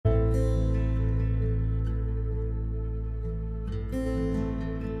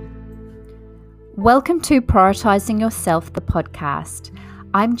Welcome to Prioritising Yourself, the podcast.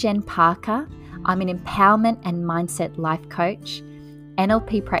 I'm Jen Parker. I'm an empowerment and mindset life coach,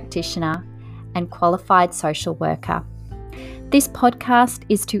 NLP practitioner, and qualified social worker. This podcast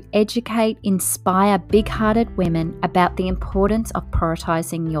is to educate, inspire big-hearted women about the importance of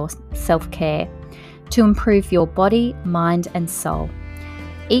prioritising your self-care to improve your body, mind, and soul.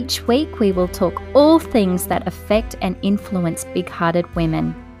 Each week, we will talk all things that affect and influence big-hearted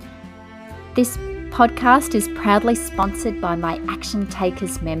women. This podcast is proudly sponsored by my Action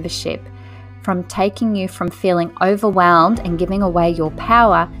Takers membership, from taking you from feeling overwhelmed and giving away your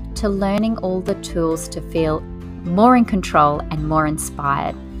power to learning all the tools to feel more in control and more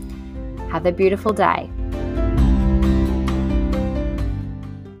inspired. Have a beautiful day.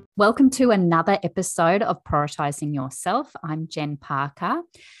 Welcome to another episode of Prioritising Yourself. I'm Jen Parker.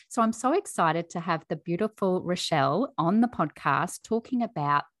 So I'm so excited to have the beautiful Rochelle on the podcast talking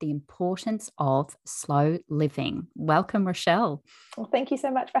about the importance of slow living. Welcome, Rochelle. Well, thank you so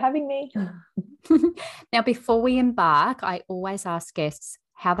much for having me. Now, before we embark, I always ask guests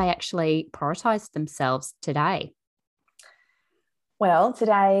how they actually prioritise themselves today. Well,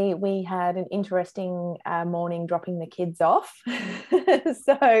 today we had an interesting morning dropping the kids off.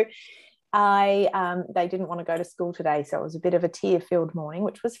 So they didn't want to go to school today. So it was a bit of a tear-filled morning,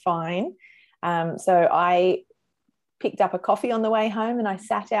 which was fine. So I picked up a coffee on the way home and I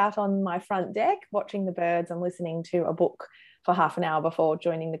sat out on my front deck watching the birds and listening to a book for half an hour before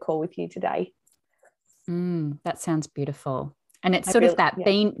joining the call with you today. That sounds beautiful. And it's sort of that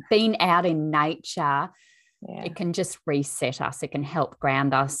being out in nature. Yeah. It can just reset us. It can help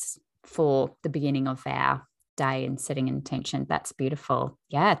ground us for the beginning of our day and setting an intention. That's beautiful.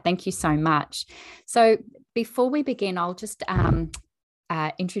 Yeah, thank you so much. So before we begin, I'll just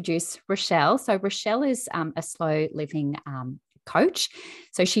introduce Rochelle. So Rochelle is a slow living coach.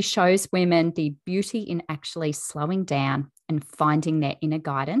 So she shows women the beauty in actually slowing down and finding their inner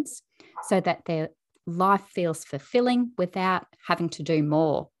guidance so that their life feels fulfilling without having to do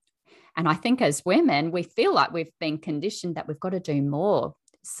more. And I think as women, we feel like we've been conditioned that we've got to do more.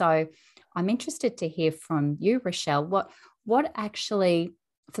 So I'm interested to hear from you, Rochelle, what actually,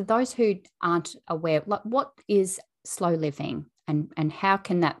 for those who aren't aware, like what is slow living and how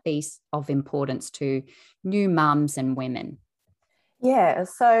can that be of importance to new mums and women? Yeah,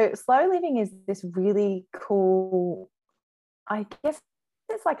 so slow living is this really cool, I guess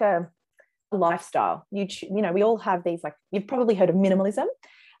it's like a lifestyle. You know, we all have these, like, you've probably heard of minimalism.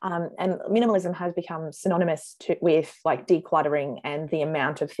 And minimalism has become synonymous with like decluttering and the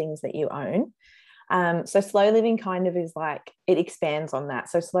amount of things that you own. So slow living kind of is like, it expands on that.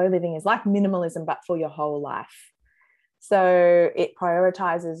 So slow living is like minimalism, but for your whole life. So it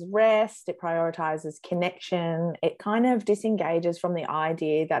prioritizes rest, it prioritizes connection, it kind of disengages from the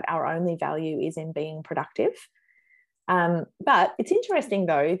idea that our only value is in being productive. But it's interesting,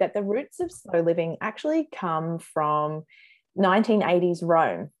 though, that the roots of slow living actually come from 1980s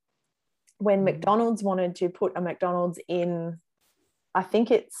Rome, when McDonald's wanted to put a McDonald's in, I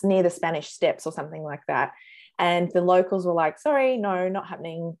think it's near the Spanish Steps or something like that. And the locals were like, sorry, no, not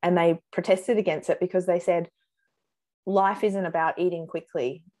happening. And they protested against it because they said, life isn't about eating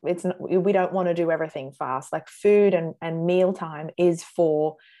quickly. We don't want to do everything fast. Like food and mealtime is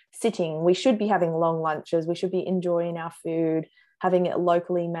for sitting. We should be having long lunches. We should be enjoying our food, having it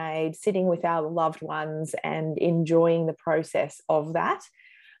locally made, sitting with our loved ones and enjoying the process of that,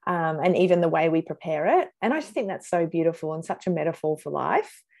 and even the way we prepare it. And I just think that's so beautiful and such a metaphor for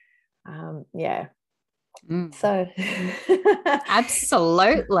life. So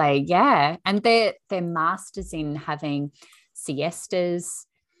absolutely, yeah. And they're masters in having siestas,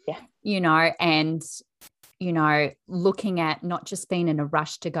 you know, and you know, looking at not just being in a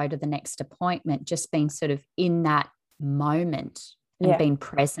rush to go to the next appointment, just being sort of in that moment and being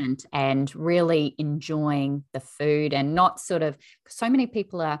present and really enjoying the food, and not sort of, so many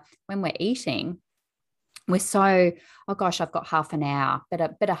people are, when we're eating, we're so, oh gosh, I've got half an hour,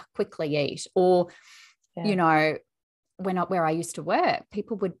 better quickly eat. Or, you know, where I used to work,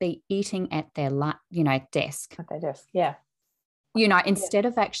 people would be eating at their, desk. At their desk, yeah. You know, instead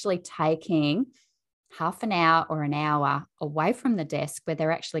of actually taking half an hour or an hour away from the desk where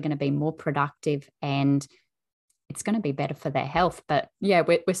they're actually going to be more productive and it's going to be better for their health. But yeah,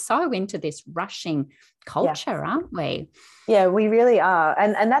 we're so into this rushing culture, aren't we? Yeah, we really are.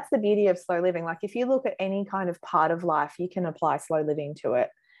 And that's the beauty of slow living. Like if you look at any kind of part of life, you can apply slow living to it.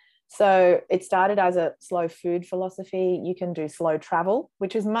 So it started as a slow food philosophy. You can do slow travel,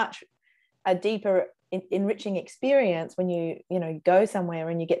 which is much a deeper enriching experience when you go somewhere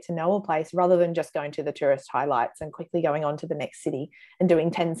and you get to know a place, rather than just going to the tourist highlights and quickly going on to the next city and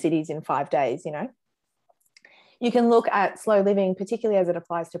doing 10 cities in 5 days. You can look at slow living, particularly as it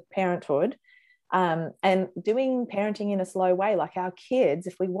applies to parenthood, and doing parenting in a slow way. Like our kids,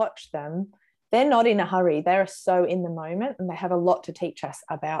 if we watch them, they're not in a hurry. They're so in the moment, and they have a lot to teach us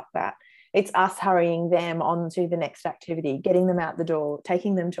about that. It's us hurrying them on to the next activity, getting them out the door,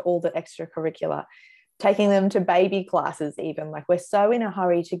 taking them to all the extracurricular, taking them to baby classes even. Like, we're so in a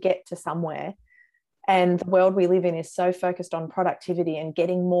hurry to get to somewhere. And the world we live in is so focused on productivity and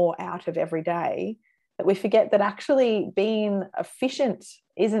getting more out of every day that we forget that actually being efficient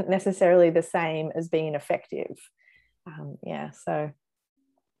isn't necessarily the same as being effective. So,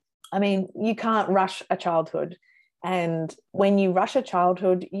 I mean, you can't rush a childhood. And when you rush a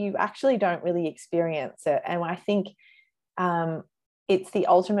childhood, you actually don't really experience it. And I think it's the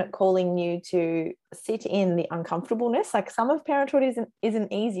ultimate calling you to sit in the uncomfortableness. Like, some of parenthood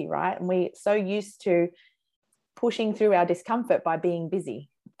isn't easy, right? And we're so used to pushing through our discomfort by being busy.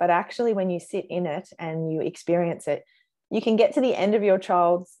 But actually, when you sit in it and you experience it, you can get to the end of your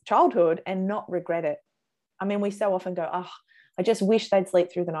child's childhood and not regret it. I mean, we so often go, oh, I just wish they'd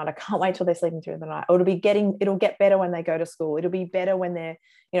sleep through the night. I can't wait till they're sleeping through the night. Or it'll get better when they go to school. It'll be better when they're,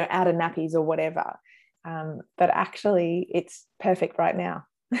 out of nappies or whatever. But actually, it's perfect right now.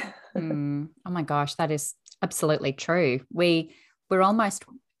 Oh my gosh, that is absolutely true. We're almost,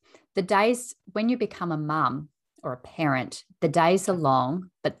 the days when you become a mum or a parent, the days are long,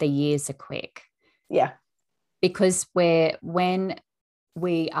 but the years are quick. Yeah. Because when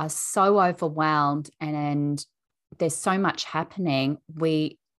we are so overwhelmed and there's so much happening,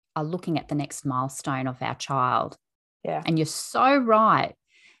 we are looking at the next milestone of our child. Yeah. And you're so right,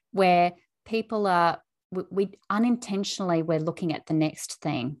 where people are, we unintentionally, we're looking at the next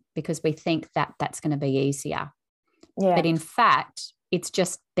thing because we think that that's going to be easier. Yeah. But in fact, it's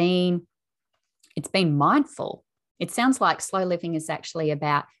been mindful. It sounds like slow living is actually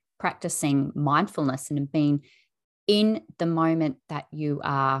about practicing mindfulness and being in the moment that you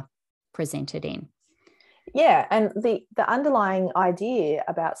are presented in. Yeah. And the underlying idea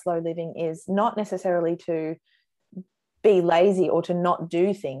about slow living is not necessarily to be lazy or to not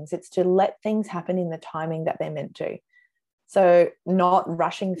do things. It's to let things happen in the timing that they're meant to. So not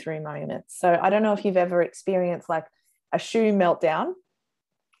rushing through moments. So I don't know if you've ever experienced like a shoe meltdown,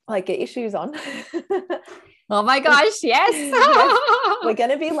 like get your shoes on. Oh my gosh, yes. Yes. We're going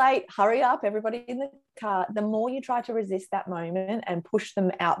to be late. Hurry up, everybody in the car. The more you try to resist that moment and push them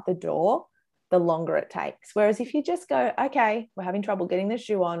out the door, the longer it takes. Whereas if you just go, okay, we're having trouble getting the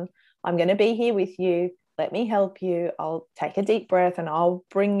shoe on. I'm going to be here with you. Let me help you. I'll take a deep breath and I'll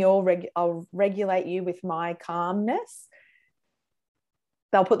bring I'll regulate you with my calmness.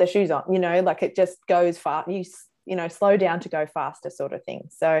 They'll put their shoes on, like it just goes fast. You slow down to go faster sort of thing.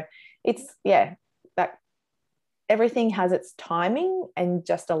 So it's, that everything has its timing and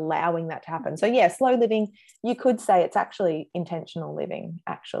just allowing that to happen. So yeah, slow living, you could say it's actually intentional living.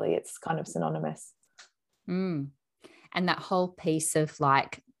 Actually, it's kind of synonymous. And that whole piece of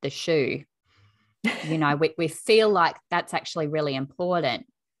like the shoe, we feel like that's actually really important.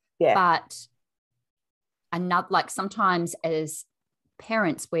 Yeah. But like sometimes as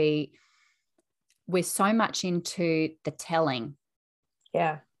parents, we're so much into the telling.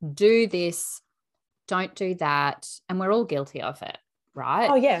 Yeah. Do this, don't do that. And we're all guilty of it, right?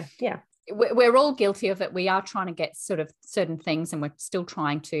 Oh, yeah. Yeah. We're all guilty of it. We are trying to get sort of certain things, and we're still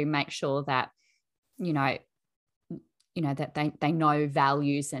trying to make sure that, that they know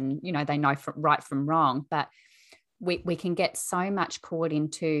values and, they know right from wrong. But we can get so much caught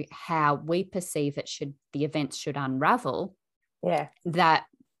into how we perceive the events should unravel. Yeah. That,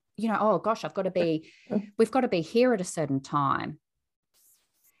 oh gosh, we've got to be here at a certain time.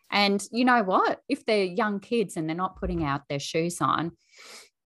 And you know what? If they're young kids and they're not putting out their shoes on,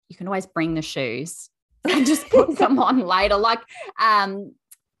 you can always bring the shoes and just put them on later. Like,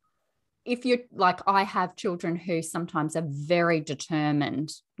 if you're like, I have children who sometimes are very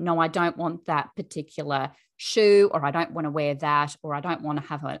determined. No, I don't want that particular shoe, or I don't want to wear that, or I don't want to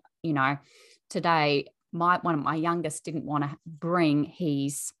have today, one of my youngest didn't want to bring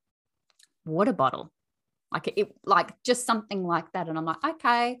his water bottle. Like just something like that. And I'm like,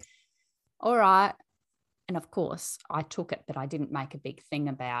 okay, all right. And of course I took it, but I didn't make a big thing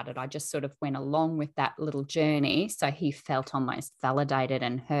about it. I just sort of went along with that little journey. So he felt almost validated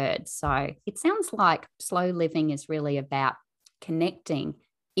and heard. So it sounds like slow living is really about connecting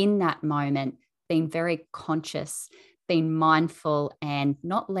in that moment, being very conscious, being mindful, and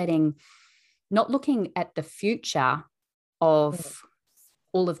not looking at the future of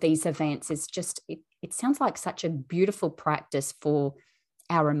all of these events. Is just it sounds like such a beautiful practice for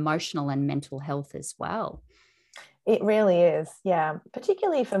our emotional and mental health as well. It really is, yeah.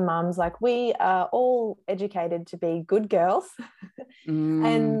 Particularly for mums, like we are all educated to be good girls.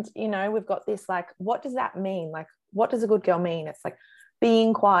 And, you know, we've got this, like, what does that mean? Like, what does a good girl mean? It's like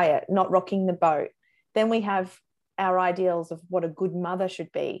being quiet, not rocking the boat. Then we have our ideals of what a good mother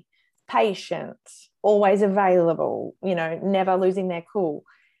should be: patient, always available, you know, never losing their cool.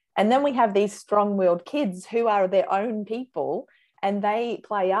 And then we have these strong-willed kids who are their own people, and they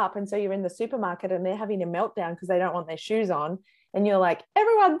play up. And so you're in the supermarket and they're having a meltdown because they don't want their shoes on. And you're like,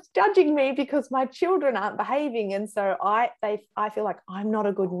 everyone's judging me because my children aren't behaving. And so I feel like I'm not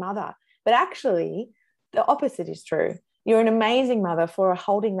a good mother. But actually, the opposite is true. You're an amazing mother for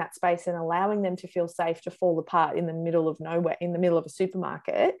holding that space and allowing them to feel safe to fall apart in the middle of nowhere, in the middle of a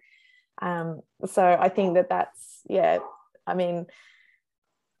supermarket. So I think that's, yeah, I mean,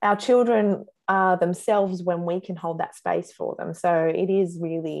 our children are themselves when we can hold that space for them. So it is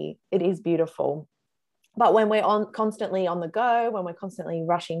beautiful. But when we're constantly on the go, when we're constantly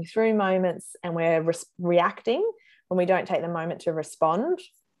rushing through moments and we're reacting, when we don't take the moment to respond.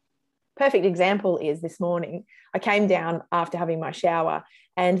 Perfect example is this morning. I came down after having my shower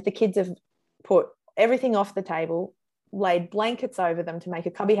and the kids have put everything off the table, laid blankets over them to make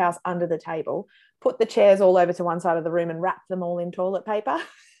a cubby house under the table, put the chairs all over to one side of the room and wrapped them all in toilet paper.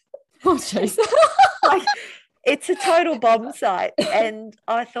 Oh, jeez. Like, it's a total bomb site. And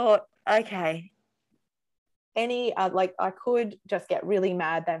I thought, okay, like I could just get really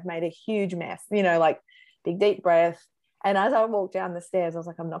mad. They've made a huge mess, you know, like big, deep breath. And as I walked down the stairs, I was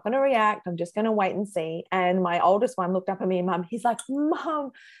like, I'm not going to react. I'm just going to wait and see. And my oldest one looked up at me and Mum, he's like, Mum,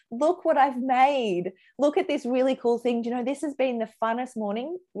 look what I've made. Look at this really cool thing. Do you know, this has been the funnest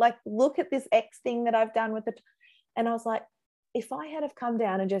morning. Like, look at this X thing that I've done with it. And I was like, if I had have come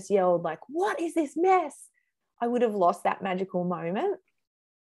down and just yelled like, what is this mess? I would have lost that magical moment.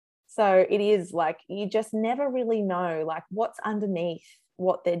 So it is like, you just never really know like what's underneath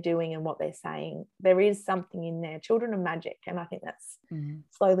what they're doing and what they're saying. There is something in there. Children are magic. And I think that's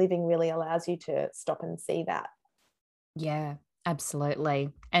slow living really allows you to stop and see that. Yeah, absolutely.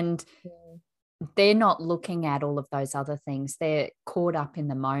 And they're not looking at all of those other things. They're caught up in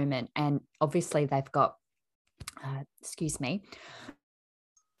the moment. And obviously they've got,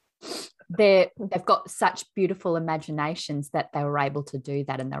 they've got such beautiful imaginations that they were able to do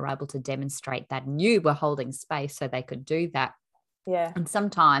that, and they were able to demonstrate that. And you were holding space so they could do that. Yeah. And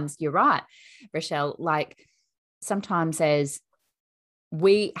sometimes you're right, Rochelle, like sometimes as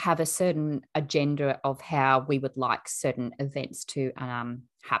we have a certain agenda of how we would like certain events to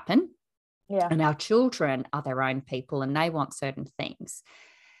happen. Yeah. And our children are their own people and they want certain things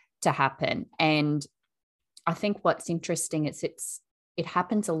to happen. And I think what's interesting is it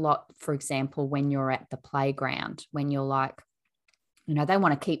happens a lot, for example, when you're at the playground, when you're like, you know, they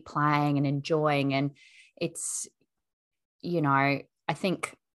want to keep playing and enjoying. And it's, you know, I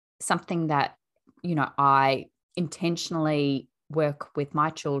think something that, you know, I intentionally work with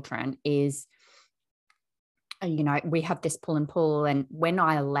my children is, you know, we have this pull and pull. And when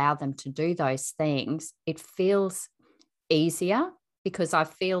I allow them to do those things, it feels easier, because I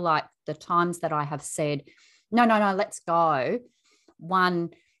feel like the times that I have said, no, let's go. One,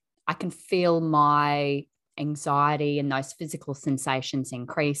 I can feel my anxiety and those physical sensations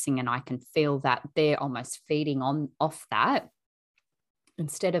increasing, and I can feel that they're almost feeding off that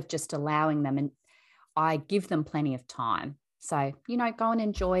instead of just allowing them. And I give them plenty of time. So, you know, go and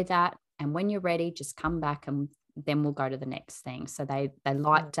enjoy that. And when you're ready, just come back and then we'll go to the next thing. So they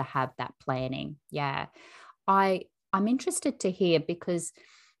like to have that planning. Yeah. I'm interested to hear, because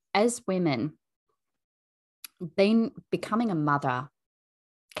as women, becoming a mother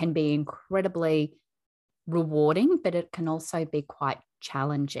can be incredibly rewarding, but it can also be quite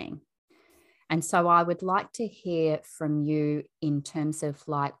challenging. And so I would like to hear from you in terms of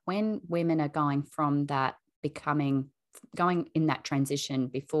like when women are going from that, going in that transition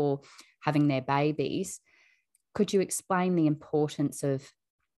before having their babies, could you explain the importance of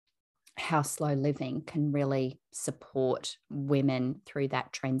how slow living can really support women through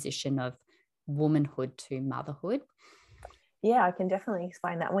that transition of womanhood to motherhood? Yeah, I can definitely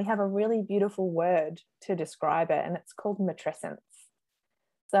explain that. And we have a really beautiful word to describe it, and it's called matrescence.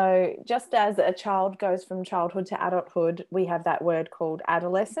 So just as a child goes from childhood to adulthood, we have that word called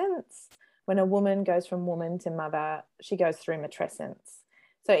adolescence. When a woman goes from woman to mother, she goes through matrescence.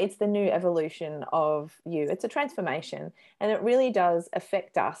 So it's the new evolution of you. It's a transformation, and it really does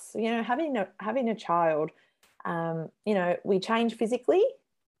affect us. You know, having a child, you know, we change physically,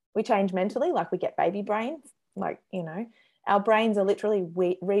 we change mentally, like we get baby brains, like, you know, our brains are literally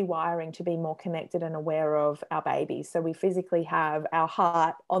rewiring to be more connected and aware of our babies. So we physically have our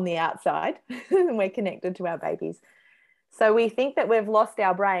heart on the outside and we're connected to our babies. So we think that we've lost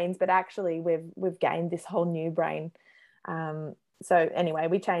our brains, but actually we've gained this whole new brain. So anyway,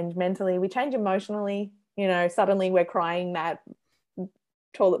 we change mentally, we change emotionally. You know, suddenly we're crying that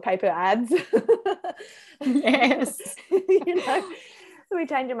toilet paper ads. Yes. You know, so we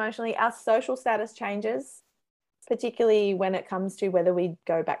change emotionally. Our social status changes, particularly when it comes to whether we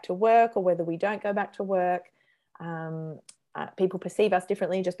go back to work or whether we don't go back to work. People perceive us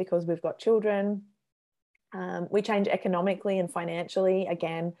differently just because we've got children. We change economically and financially.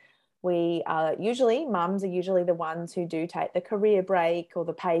 Again, mums are usually the ones who do take the career break or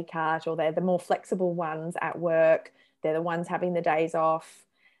the pay cut, or they're the more flexible ones at work. They're the ones having the days off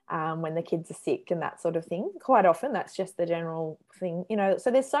when the kids are sick and that sort of thing. Quite often that's just the general thing, you know.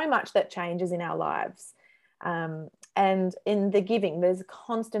 So there's so much that changes in our lives. And in the giving, there's a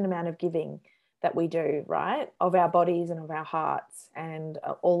constant amount of giving that we do, right, of our bodies and of our hearts, and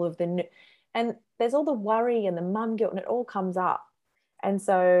all of and there's all the worry and the mum guilt, and it all comes up. And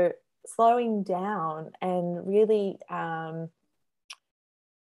so slowing down and really, I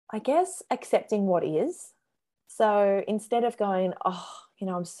guess, accepting what is. So instead of going, oh, you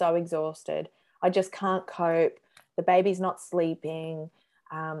know, I'm so exhausted, I just can't cope, the baby's not sleeping,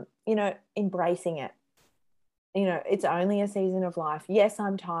 you know, embracing it. You know, it's only a season of life. Yes,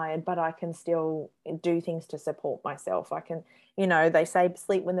 I'm tired, but I can still do things to support myself. I can, you know, they say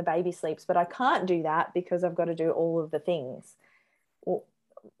sleep when the baby sleeps, but I can't do that because I've got to do all of the things. Well,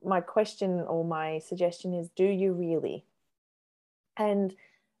 my question or my suggestion is, do you really? And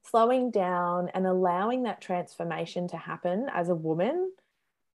slowing down and allowing that transformation to happen as a woman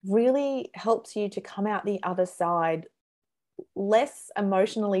really helps you to come out the other side less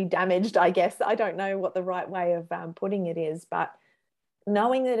emotionally damaged, I guess. I don't know what the right way of putting it is, but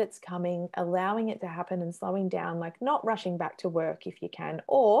knowing that it's coming, allowing it to happen and slowing down, like not rushing back to work if you can,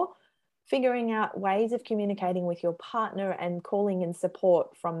 or figuring out ways of communicating with your partner and calling in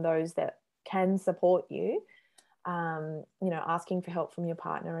support from those that can support you. You know, asking for help from your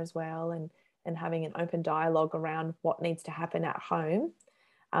partner as well, and having an open dialogue around what needs to happen at home.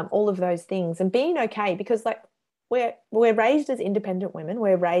 All of those things, and being okay, because like we're raised as independent women.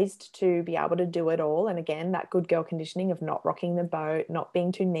 We're raised to be able to do it all. And again, that good girl conditioning of not rocking the boat, not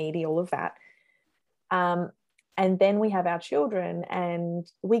being too needy, all of that. And then we have our children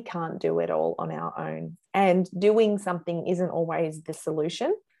and we can't do it all on our own. And doing something isn't always the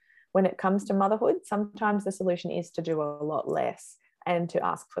solution when it comes to motherhood. Sometimes the solution is to do a lot less and to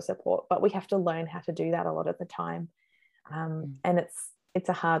ask for support, but we have to learn how to do that a lot of the time. And it's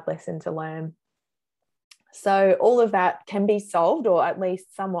a hard lesson to learn. So all of that can be solved, or at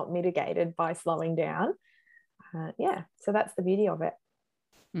least somewhat mitigated, by slowing down. So that's the beauty of it.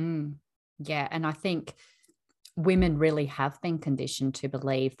 Yeah, and I think women really have been conditioned to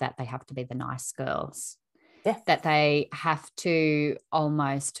believe that they have to be the nice girls. Yeah. That they have to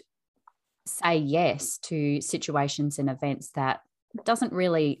almost say yes to situations and events that doesn't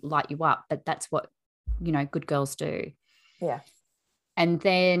really light you up, but that's what, you know, good girls do. Yeah. And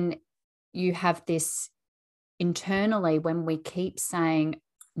then you have this internally, when we keep saying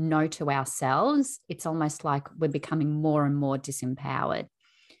no to ourselves, it's almost like we're becoming more and more disempowered.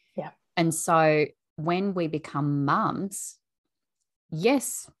 Yeah. And so when we become mums,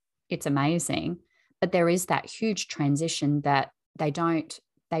 yes, it's amazing, but there is that huge transition that they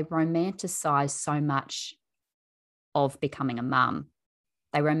romanticize so much of becoming a mum.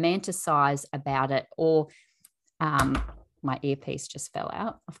 They romanticize about it, or my earpiece just fell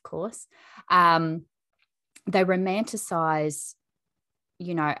out, of course. They romanticize,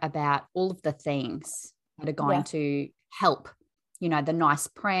 you know, about all of the things that are going to help, you know, the nice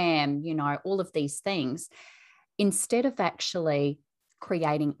pram, you know, all of these things, instead of actually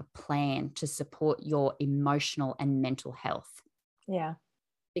creating a plan to support your emotional and mental health. Yeah.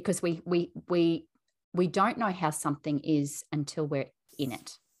 Because we don't know how something is until we're in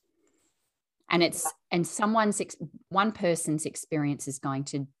it. And and one person's experience is going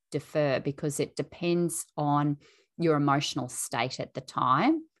to differ because it depends on your emotional state at the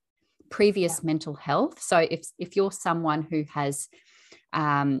time, previous mental health. So if you're someone who has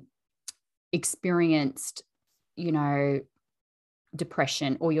experienced, you know,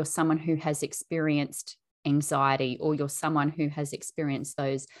 depression, or you're someone who has experienced anxiety, or you're someone who has experienced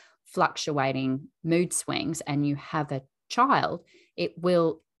those fluctuating mood swings, and you have a child, it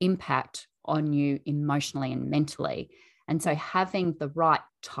will impact on you emotionally and mentally. And so having the right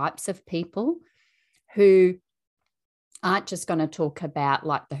types of people who aren't just going to talk about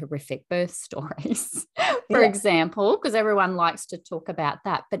like the horrific birth stories, for example, because everyone likes to talk about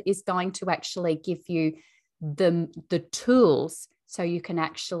that, but is going to actually give you the tools so you can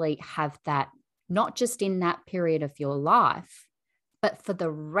actually have that, not just in that period of your life, but for the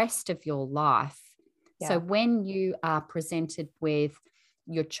rest of your life. Yeah. So when you are presented with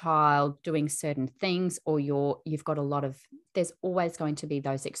your child doing certain things, or you've got there's always going to be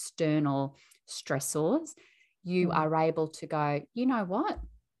those external stressors, you are able to go, you know what?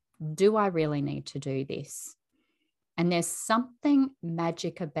 Do I really need to do this? And there's something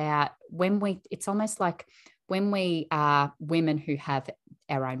magic about it's almost like when we are women who have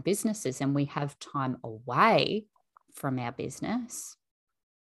our own businesses and we have time away from our business,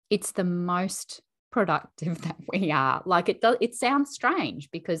 it's the most productive that we are. Like it sounds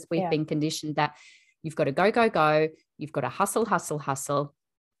strange because we've been conditioned that you've got to go, go, go. You've got to hustle, hustle, hustle.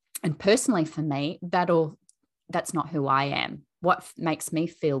 And personally for me, that's not who I am. What makes me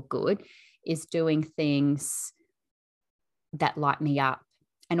feel good is doing things that light me up.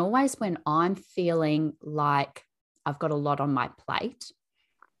 And always when I'm feeling like I've got a lot on my plate,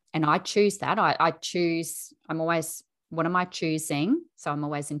 and I choose that, what am I choosing? So I'm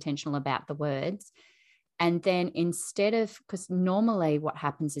always intentional about the words. And then because normally what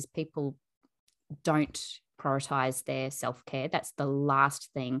happens is people don't prioritize their self-care. That's the last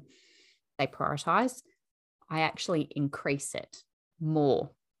thing they prioritize. I actually increase it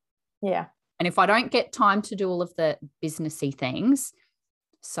more. Yeah. And if I don't get time to do all of the businessy things,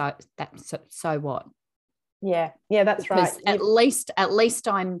 so what? Yeah. Yeah, that's because right. At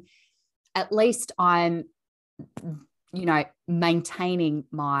least I'm maintaining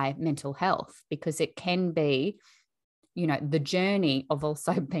my mental health, because it can be, the journey of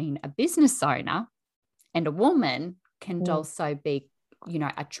also being a business owner and a woman can also be,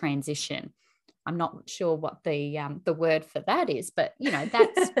 a transition. I'm not sure what the word for that is, but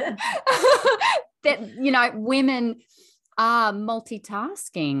that's that women are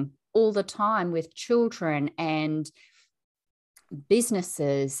multitasking all the time with children and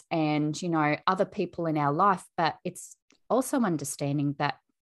businesses and other people in our life. But it's also understanding that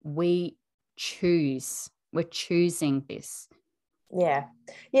we're choosing this. Yeah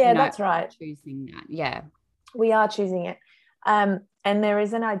that's right. Choosing that. Yeah, we are choosing it. And there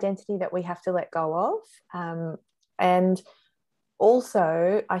is an identity that we have to let go of. And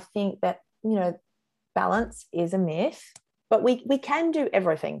also, I think that, balance is a myth, but we can do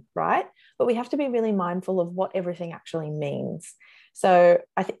everything, right? But we have to be really mindful of what everything actually means. So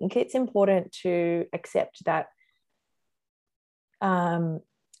I think it's important to accept that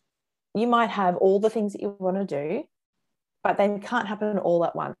you might have all the things that you want to do, but they can't happen all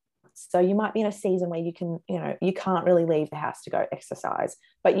at once. So you might be in a season where you can't really leave the house to go exercise,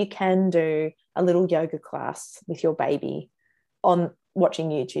 but you can do a little yoga class with your baby on watching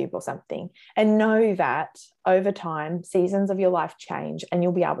YouTube or something. And know that over time, seasons of your life change and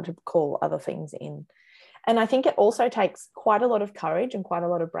you'll be able to call other things in. And I think it also takes quite a lot of courage and quite a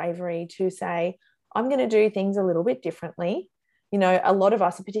lot of bravery to say, I'm going to do things a little bit differently. A lot of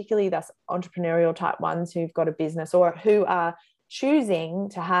us, particularly thus entrepreneurial type ones who've got a business or who are choosing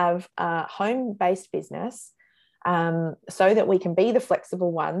to have a home-based business, so that we can be the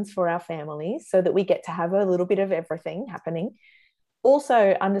flexible ones for our families, so that we get to have a little bit of everything happening.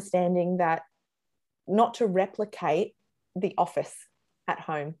 Also understanding that not to replicate the office at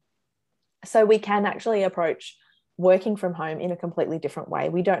home. So we can actually approach working from home in a completely different way.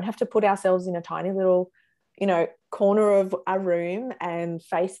 We don't have to put ourselves in a tiny little, corner of a room and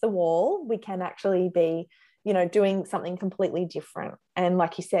face the wall. We can actually be, doing something completely different. And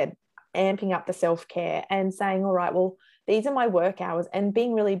like you said, amping up the self-care and saying, all right, well, these are my work hours, and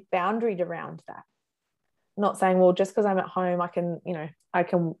being really boundaried around that. Not saying, well, just because I'm at home, I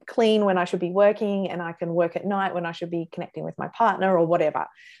can clean when I should be working, and I can work at night when I should be connecting with my partner or whatever.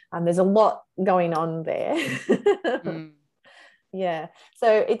 There's a lot going on there. Yeah.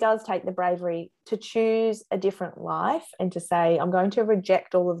 So it does take the bravery to choose a different life and to say, I'm going to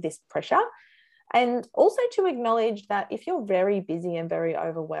reject all of this pressure. And also to acknowledge that if you're very busy and very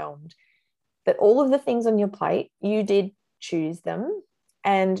overwhelmed, that all of the things on your plate, you did choose them,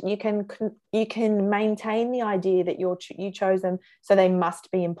 and you can maintain the idea that you chose them, so they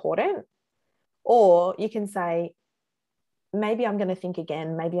must be important. Or you can say, maybe I'm going to think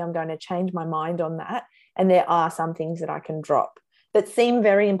again, maybe I'm going to change my mind on that, and there are some things that I can drop that seem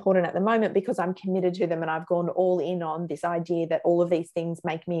very important at the moment because I'm committed to them, and I've gone all in on this idea that all of these things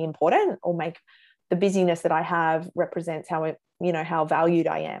make me important, or make the busyness that I have represents how valued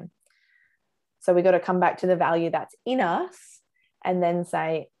I am. So we've got to come back to the value that's in us, and then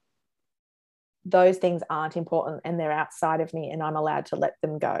say, those things aren't important and they're outside of me and I'm allowed to let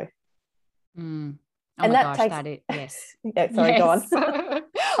them go. Mm. Oh and my that gosh, takes that is, yes. yeah, sorry, yes. go on.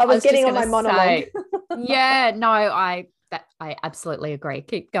 I was getting on my monologue. Yeah, no, I absolutely agree.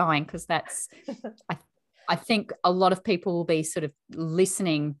 Keep going, because that's I think a lot of people will be sort of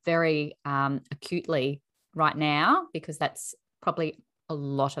listening very acutely right now, because that's probably a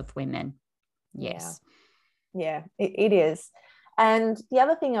lot of women. Yes. Yeah, it is. And the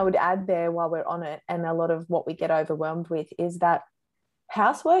other thing I would add there while we're on it, and a lot of what we get overwhelmed with, is that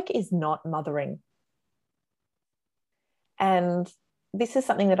housework is not mothering. And this is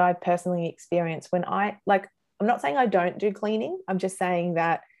something that I personally experienced when I'm not saying I don't do cleaning. I'm just saying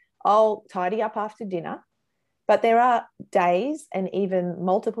that I'll tidy up after dinner. But there are days, and even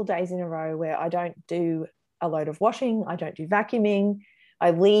multiple days in a row, where I don't do a load of washing. I don't do vacuuming.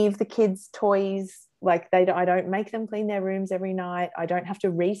 I leave the kids' toys. I don't make them clean their rooms every night. I don't have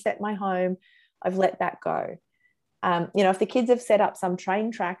to reset my home. I've let that go. If the kids have set up some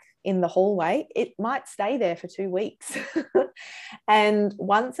train track in the hallway, it might stay there for 2 weeks. And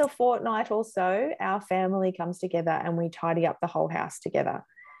once a fortnight or so, our family comes together and we tidy up the whole house together.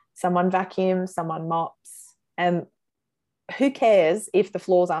 Someone vacuums, someone mops, and who cares if the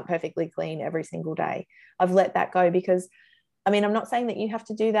floors aren't perfectly clean every single day? I've let that go because, I'm not saying that you have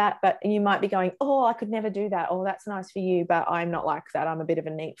to do that, but you might be going, oh, I could never do that. Oh, that's nice for you, but I'm not like that. I'm a bit of a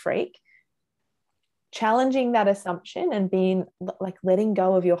neat freak. Challenging that assumption and being letting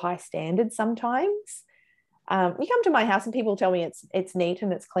go of your high standards sometimes. You come to my house and people tell me it's neat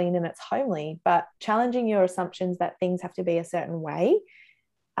and it's clean and it's homely, but challenging your assumptions that things have to be a certain way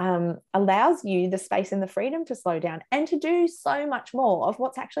allows you the space and the freedom to slow down and to do so much more of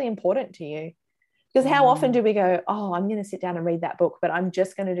what's actually important to you. Because how often do we go, oh, I'm going to sit down and read that book, but I'm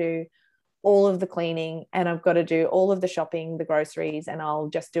just going to do all of the cleaning and I've got to do all of the shopping, the groceries, and I'll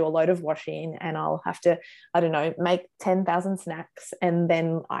just do a load of washing and I'll have to, I don't know, make 10,000 snacks and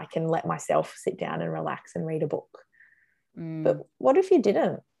then I can let myself sit down and relax and read a book. But what if you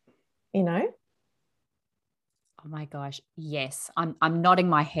didn't, Oh my gosh. Yes. I'm nodding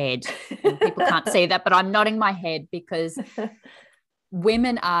my head. People can't see that, but I'm nodding my head because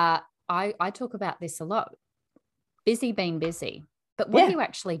women are, I talk about this a lot, busy being busy, but what are you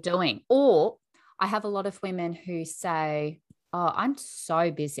actually doing? Or I have a lot of women who say, oh, I'm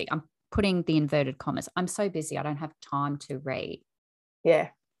so busy. I'm putting the inverted commas. I'm so busy. I don't have time to read. Yeah.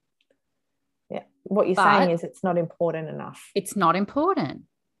 Yeah. What you're saying is it's not important enough. It's not important.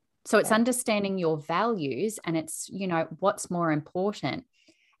 So it's understanding your values and it's, what's more important.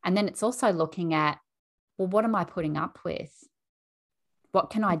 And then it's also looking at, well, what am I putting up with? What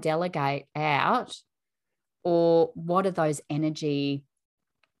can I delegate out? Or what are those energy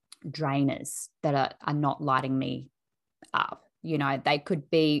drainers that are not lighting me up? They could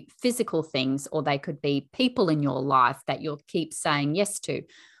be physical things, or they could be people in your life that you'll keep saying yes to,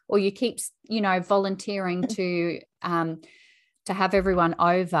 or you keep, volunteering to have everyone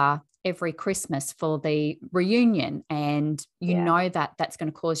over every Christmas for the reunion. And you know that that's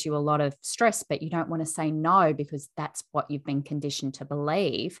going to cause you a lot of stress, but you don't want to say no because that's what you've been conditioned to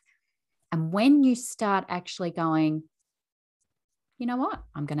believe. And when you start actually going, you know what,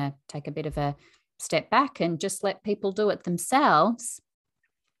 I'm going to take a bit of a step back and just let people do it themselves,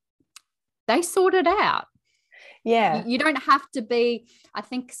 they sort it out. Yeah. You don't have to be, I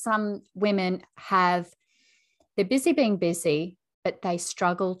think some women they're busy being busy, but they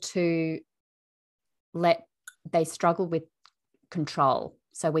struggle with control.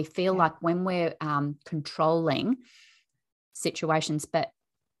 So we feel like when we're controlling situations, but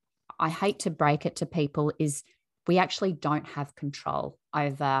I hate to break it to people, is we actually don't have control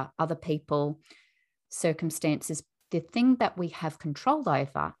over other people, circumstances. The thing that we have control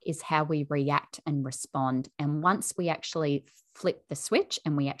over is how we react and respond. And once we actually flip the switch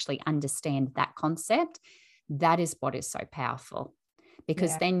and we actually understand that concept, that is what is so powerful.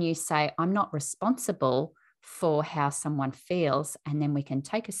 Because then you say, I'm not responsible for how someone feels. And then we can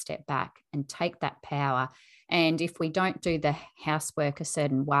take a step back and take that power. And if we don't do the housework a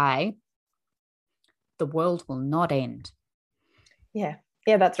certain way, the world will not end. Yeah.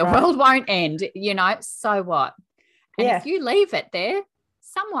 Yeah, that's right. The world won't end, so what? And if you leave it there,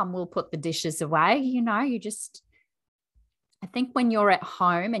 someone will put the dishes away. I think when you're at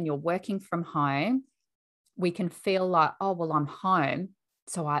home and you're working from home, we can feel like, oh, well, I'm home,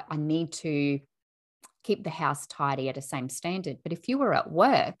 so I need to keep the house tidy at the same standard. But if you were at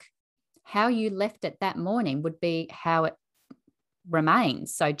work, how you left it that morning would be how it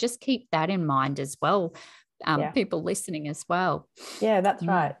remains. So just keep that in mind as well, people listening as well. Yeah, that's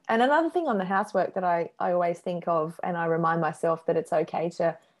right. And another thing on the housework that I always think of, and I remind myself that it's okay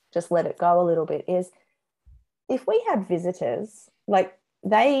to just let it go a little bit, is if we had visitors, like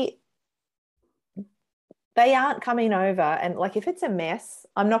they aren't coming over, and like if it's a mess,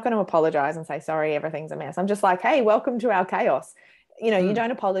 I'm not going to apologize and say, sorry, everything's a mess. I'm just like, hey, welcome to our chaos. You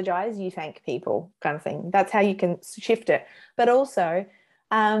don't apologize, you thank people, kind of thing. That's how you can shift it. But also,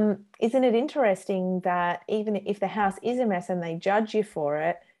 isn't it interesting that even if the house is a mess and they judge you for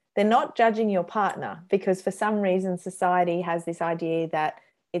it, they're not judging your partner, because for some reason society has this idea that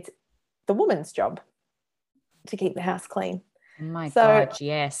it's the woman's job to keep the house clean. Oh my God,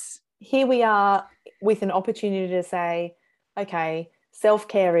 yes. Here we are with an opportunity to say, okay,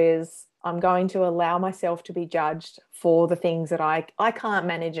 self-care is, I'm going to allow myself to be judged for the things that I can't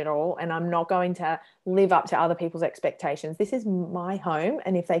manage at all, and I'm not going to live up to other people's expectations. This is my home,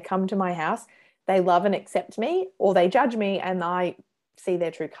 and if they come to my house, they love and accept me, or they judge me and I see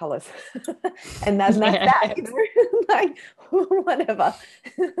their true colors. And that's that, like whatever.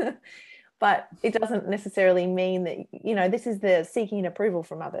 But it doesn't necessarily mean that, this is the seeking approval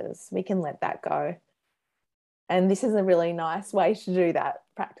from others. We can let that go. And this is a really nice way to do that.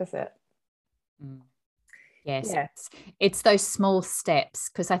 Practice it. Yes. Yeah. It's those small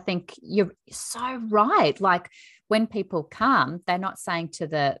steps, because I think you're so right. Like when people come, they're not saying to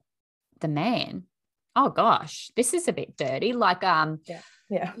the man, oh gosh, this is a bit dirty. Like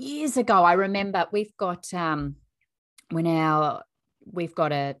years ago, I remember we've got we've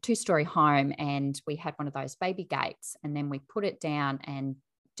got a 2-story home, and we had one of those baby gates, and then we put it down, and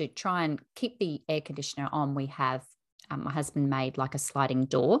to try and keep the air conditioner on, we have my husband made like a sliding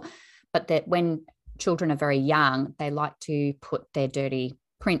door, but that when children are very young, they like to put their dirty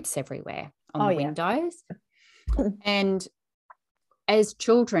prints everywhere on the windows. And as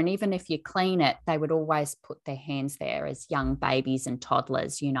children, even if you clean it, they would always put their hands there as young babies and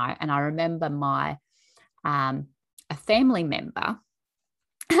toddlers, And I remember my a family member,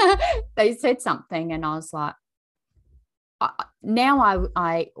 they said something, and I was like, now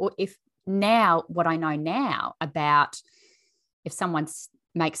what I know now about if someone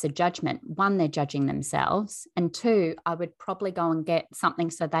makes a judgment, one, they're judging themselves, and two, I would probably go and get something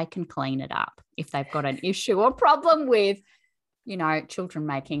so they can clean it up if they've got an issue or problem with, children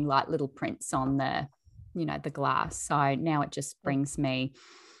making like little prints on the, the glass. So now it just brings me,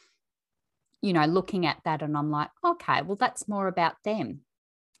 looking at that, and I'm like, okay, well, that's more about them.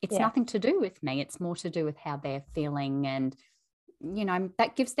 It's nothing to do with me. It's more to do with how they're feeling, and,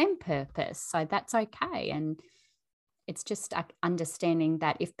 that gives them purpose. So that's okay. And it's just understanding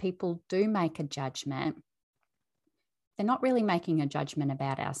that if people do make a judgment, they're not really making a judgment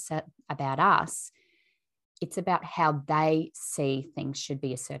about us. It's about how they see things should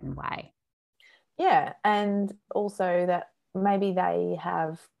be a certain way. Yeah. And also that maybe they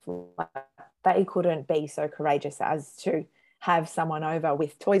couldn't be so courageous as to have someone over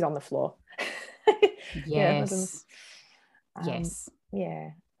with toys on the floor. Yes. Yes.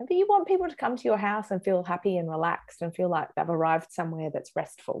 Yeah. But you want people to come to your house and feel happy and relaxed and feel like they've arrived somewhere that's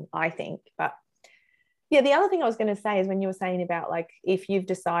restful, I think. But yeah, the other thing I was going to say is when you were saying about like if you've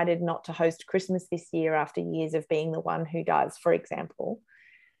decided not to host Christmas this year after years of being the one who does, for example,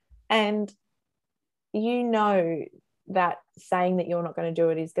 and that saying that you're not going to do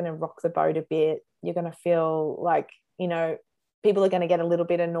it is going to rock the boat a bit. You're going to feel like, people are going to get a little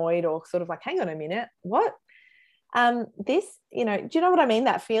bit annoyed or sort of like, hang on a minute, what? Do you know what I mean?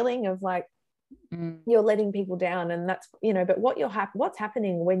 That feeling of like you're letting people down, and that's, but what's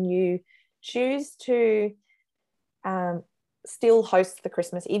happening when you choose to still host the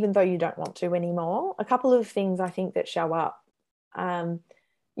Christmas, even though you don't want to anymore. A couple of things I think that show up.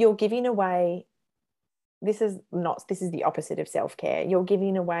 You're giving away, this is the opposite of self-care. You're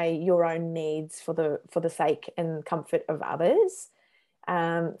giving away your own needs for the sake and comfort of others.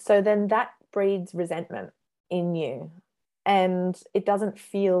 So then that breeds resentment in you, and it doesn't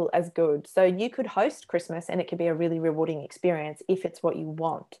feel as good. So you could host Christmas and it could be a really rewarding experience if it's what you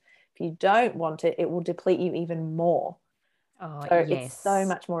want. If you don't want it, it will deplete you even more. So it's so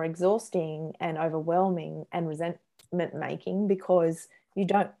much more exhausting and overwhelming and resentment making because you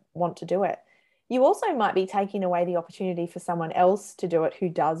don't want to do it. You also might be taking away the opportunity for someone else to do it who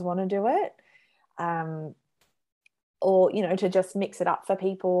does want to do it, or, to just mix it up for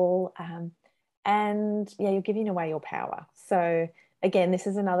people. And you're giving away your power. So again, this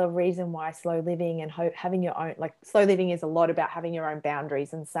is another reason why slow living and having your own, like slow living is a lot about having your own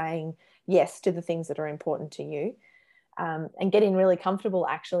boundaries and saying yes to the things that are important to you, and getting really comfortable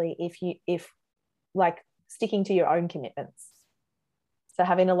actually if like sticking to your own commitments. So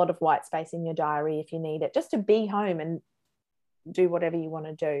having a lot of white space in your diary if you need it, just to be home and do whatever you want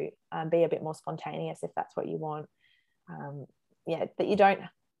to do, be a bit more spontaneous if that's what you want. That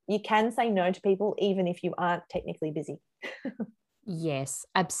you can say no to people even if you aren't technically busy. Yes,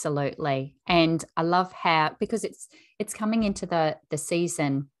 absolutely. And I love how, because it's coming into the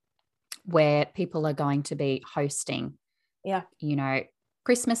season where people are going to be hosting,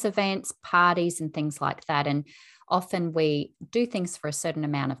 Christmas events, parties and things like that. And often we do things for a certain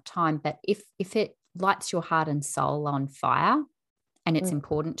amount of time, but if it lights your heart and soul on fire and it's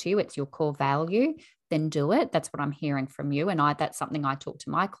important to you, it's your core value, then do it. That's what I'm hearing from you. And that's something I talk to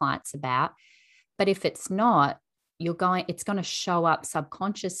my clients about. But if it's not, it's going to show up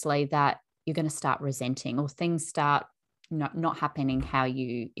subconsciously that you're going to start resenting, or things start not happening how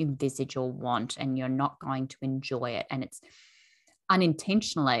you envisage or want, and you're not going to enjoy it. And it's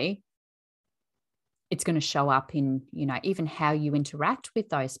unintentionally, it's going to show up in, even how you interact with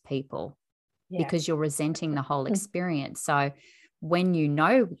those people, because you're resenting the whole experience. So when you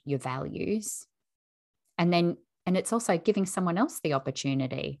know your values, and it's also giving someone else the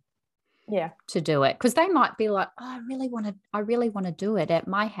opportunity to do it, because they might be like, oh, I really want to do it at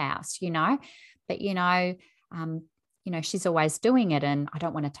my house, but she's always doing it and I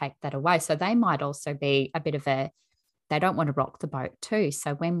don't want to take that away. So they might also be a bit of they don't want to rock the boat too.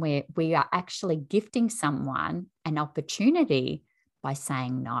 So when we are actually gifting someone an opportunity by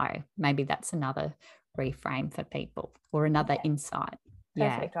saying no, maybe that's another reframe for people, or another insight.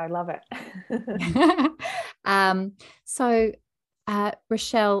 Perfect. I love it. So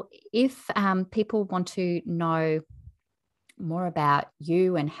Rochelle, if people want to know more about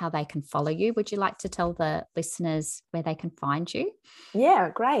you and how they can follow you, would you like to tell the listeners where they can find you? Yeah,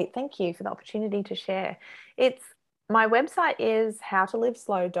 great. Thank you for the opportunity to share. My website is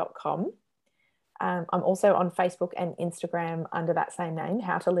howtoliveslow.com. I'm also on Facebook and Instagram under that same name,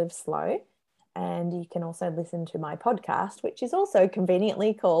 How to Live Slow. And you can also listen to my podcast, which is also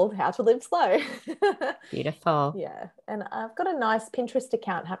conveniently called How to Live Slow. Beautiful. Yeah. And I've got a nice Pinterest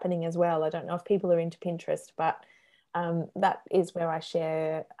account happening as well. I don't know if people are into Pinterest, but that is where I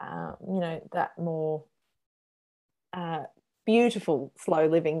share, that more beautiful, slow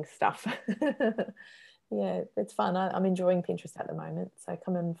living stuff. Yeah, it's fun. I'm enjoying Pinterest at the moment. So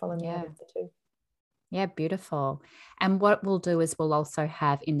come and follow me over there too. Yeah, beautiful. And what we'll do is we'll also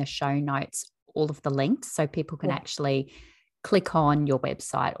have in the show notes all of the links, so people can actually click on your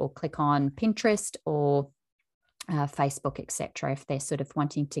website or click on Pinterest or Facebook, etc., if they're sort of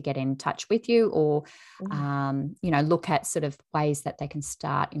wanting to get in touch with you, or look at sort of ways that they can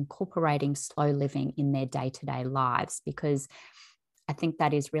start incorporating slow living in their day-to-day lives, because I think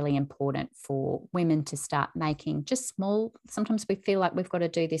that is really important for women to start making just small. Sometimes we feel like we've got to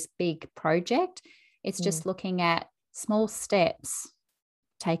do this big project. It's just looking at small steps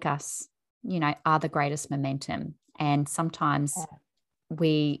take us, are the greatest momentum. And sometimes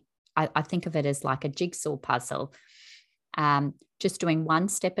I think of it as like a jigsaw puzzle. Just doing one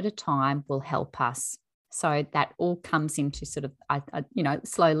step at a time will help us. So that all comes into sort of,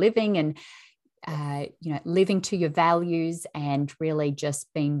 slow living and, living to your values, and really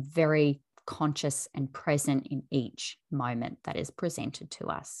just being very conscious and present in each moment that is presented to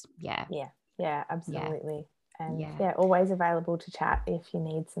us. Yeah, absolutely. And always available to chat if you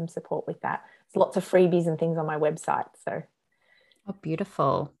need some support with that. There's lots of freebies and things on my website. So,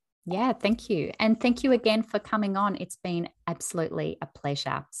 beautiful. Yeah, thank you. And thank you again for coming on. It's been absolutely a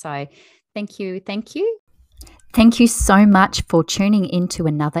pleasure. So thank you. Thank you. Thank you so much for tuning into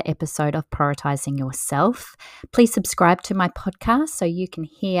another episode of Prioritizing Yourself. Please subscribe to my podcast so you can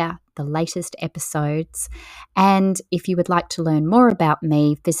hear the latest episodes. And if you would like to learn more about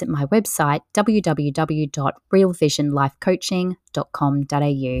me, visit my website,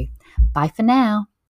 www.realvisionlifecoaching.com.au. Bye for now.